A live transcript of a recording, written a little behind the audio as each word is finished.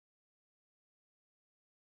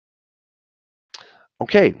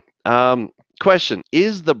Okay. Question: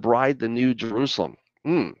 is the bride the New Jerusalem?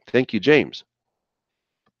 Thank you, James.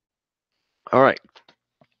 All right.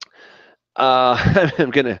 I'm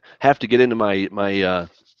gonna have to get into my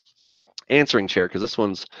answering chair because this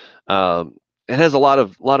one's it has a lot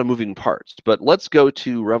of moving parts. But let's go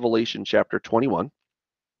to Revelation chapter 21.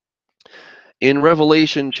 In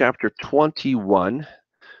Revelation chapter 21,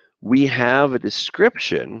 we have a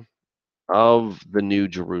description of the New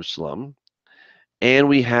Jerusalem, and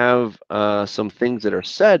we have some things that are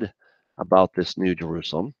said about this New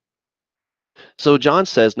Jerusalem. So John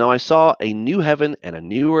says, "Now I saw a new heaven and a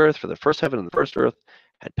new earth, for the first heaven and the first earth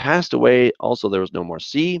had passed away. Also there was no more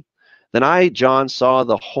sea. Then I, John, saw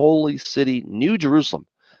the holy city, New Jerusalem,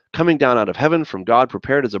 coming down out of heaven from God,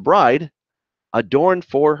 prepared as a bride, adorned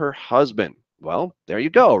for her husband." Well, there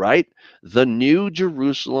you go, right? The New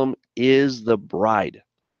Jerusalem is the bride.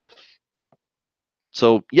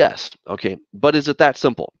 So, yes, okay. But is it that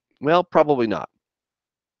simple? Well, probably not.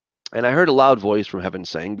 And I heard a loud voice from heaven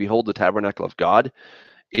saying, "Behold, the tabernacle of God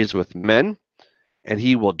is with men, and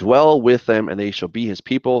he will dwell with them, and they shall be his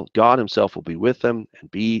people. God himself will be with them and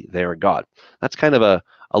be their God." That's kind of a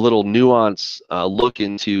little nuance look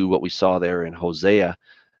into what we saw there in Hosea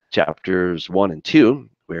chapters 1 and 2,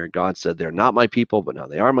 where God said, "They're not my people, but now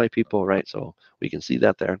they are my people," right? So we can see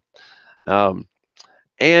that there.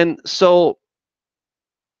 And so,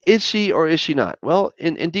 is she or is she not? Well,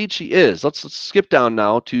 indeed she is. Let's skip down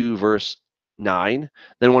now to verse 9.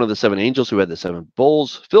 Then one of the seven angels who had the seven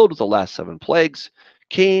bowls filled with the last seven plagues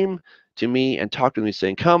came to me and talked with me,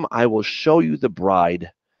 saying, "Come, I will show you the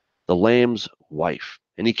bride, the Lamb's wife."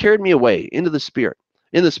 And he carried me away in the spirit,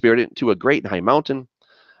 into a great and high mountain.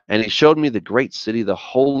 And he showed me the great city, the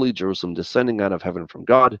holy Jerusalem, descending out of heaven from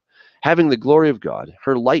God, having the glory of God.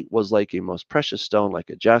 Her light was like a most precious stone, like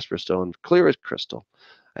a jasper stone, clear as crystal,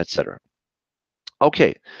 etc.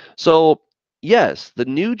 Okay, so yes, the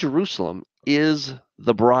New Jerusalem is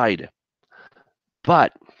the bride,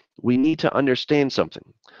 but we need to understand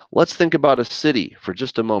something. Let's think about a city for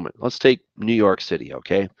just a moment. Let's take New York City,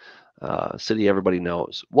 okay? City everybody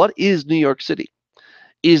knows. What is New York City?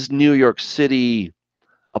 Is New York City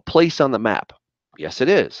a place on the map? Yes, it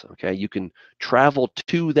is. Okay, you can travel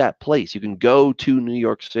to that place. You can go to New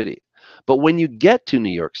York City. But when you get to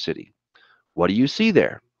New York City, what do you see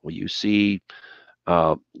there? Well, you see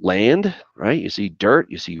land, right? You see dirt,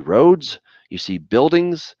 you see roads, you see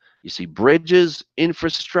buildings, you see bridges,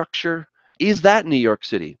 infrastructure. Is that New York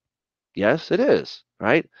City? Yes, it is,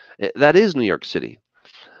 right? That is New York City.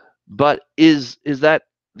 But is that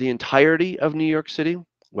the entirety of New York City?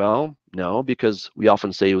 Well, no, because we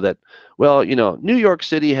often say that, well, New York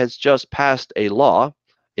City has just passed a law.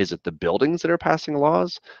 Is it the buildings that are passing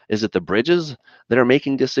laws? Is it the bridges that are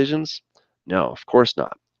making decisions? No, of course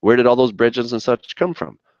not. Where did all those bridges and such come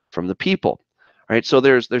from? From the people, right? So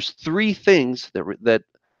there's three things that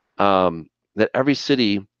every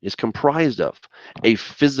city is comprised of: a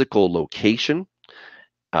physical location,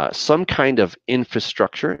 some kind of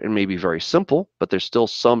infrastructure. It may be very simple, but there's still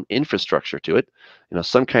some infrastructure to it.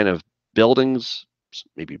 Some kind of buildings,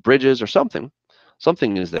 maybe bridges or something.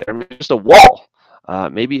 Something is there. Maybe just a wall.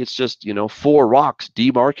 Maybe it's just four rocks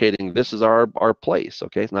demarcating this is our place.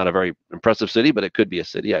 Okay, it's not a very impressive city, but it could be a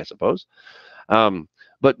city, I suppose.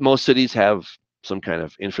 But most cities have some kind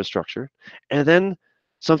of infrastructure, and then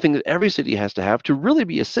something that every city has to have to really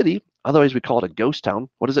be a city. Otherwise, we call it a ghost town.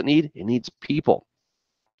 What does it need? It needs people.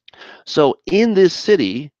 So in this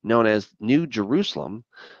city known as New Jerusalem,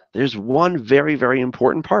 there's one very, very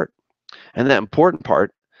important part. And that important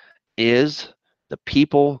part is the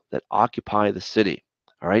people that occupy the city.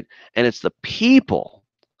 All right. And it's the people,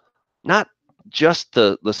 not just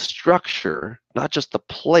the structure, not just the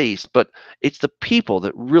place, but it's the people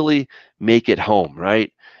that really make it home,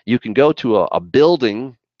 right? You can go to a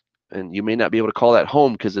building and you may not be able to call that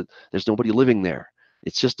home because there's nobody living there.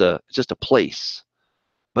 It's just a place.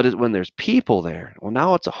 But when there's people there, well,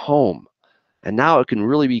 now it's a home. And now it can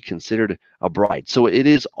really be considered a bride. So it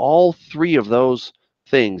is all three of those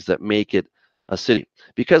things that make it a city.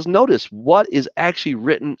 Because notice what is actually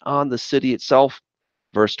written on the city itself.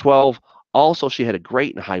 Verse 12, also she had a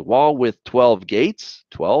great and high wall with 12 gates,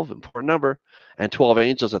 12, important number, and 12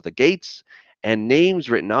 angels at the gates, and names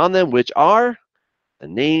written on them, which are the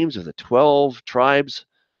names of the 12 tribes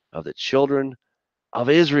of the children of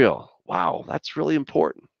Israel. Wow, that's really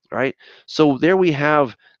important, right? So there we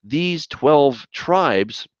have these 12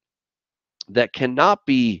 tribes that cannot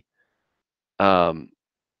be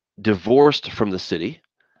divorced from the city.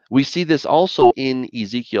 We see this also in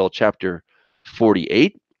Ezekiel chapter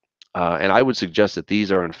 48, and I would suggest that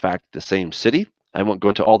these are in fact the same city. I won't go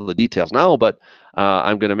into all the details now, but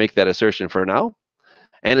I'm going to make that assertion for now.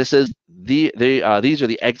 And it says, these are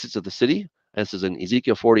the exits of the city. And this is in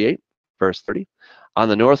Ezekiel 48, verse 30. On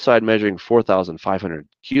the north side, measuring 4,500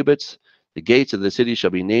 cubits, the gates of the city shall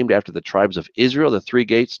be named after the tribes of Israel, the 3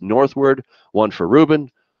 gates northward, one for Reuben,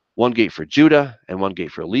 1 gate for Judah, and 1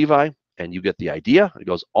 gate for Levi. And you get the idea. It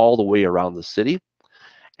goes all the way around the city.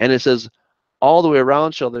 And it says, all the way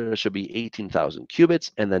around there shall be 18,000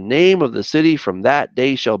 cubits, and the name of the city from that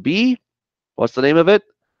day shall be, what's the name of it?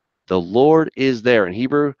 The Lord is there. In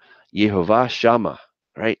Hebrew, Yehovah Shammah,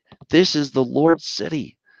 right? This is the Lord's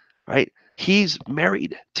city, right? He's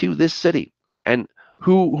married to this city. And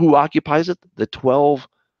who occupies it? The 12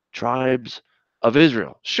 tribes of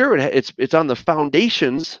Israel. Sure, it's on the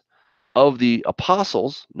foundations of the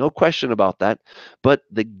apostles, no question about that. But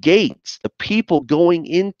the gates, the people going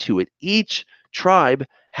into it, each tribe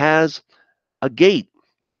has a gate.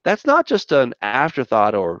 That's not just an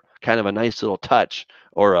afterthought or kind of a nice little touch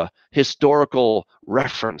or a historical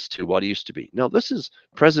reference to what used to be. No, this is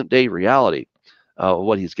present day reality,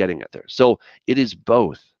 what he's getting at there. So it is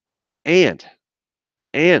both. And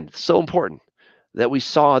so important that we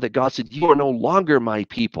saw that God said, you are no longer my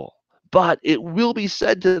people, but it will be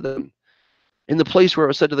said to them, in the place where it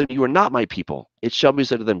was said to them, you are not my people, it shall be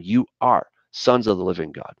said to them, you are sons of the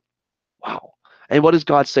living God. Wow. And what does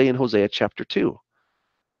God say in Hosea chapter 2?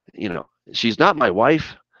 You know, she's not my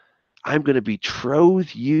wife. I'm going to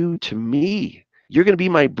betroth you to me. You're going to be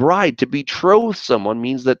my bride. To betroth someone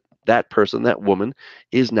means that that person, that woman,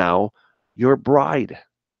 is now your bride.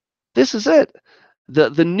 This is it.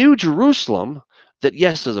 The New Jerusalem, that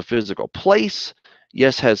yes, is a physical place,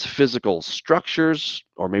 yes, has physical structures,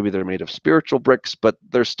 or maybe they're made of spiritual bricks, but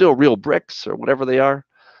they're still real bricks or whatever they are.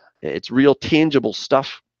 It's real tangible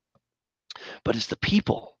stuff. But it's the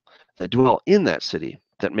people that dwell in that city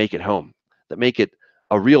that make it home, that make it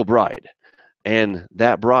a real bride. And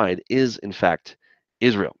that bride is, in fact,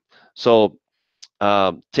 Israel. So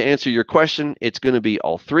to answer your question, it's going to be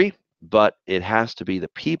all three, but it has to be the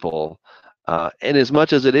people. And as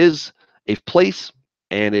much as it is a place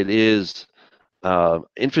and it is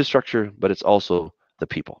infrastructure, but it's also the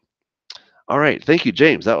people. All right. Thank you,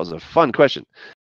 James. That was a fun question.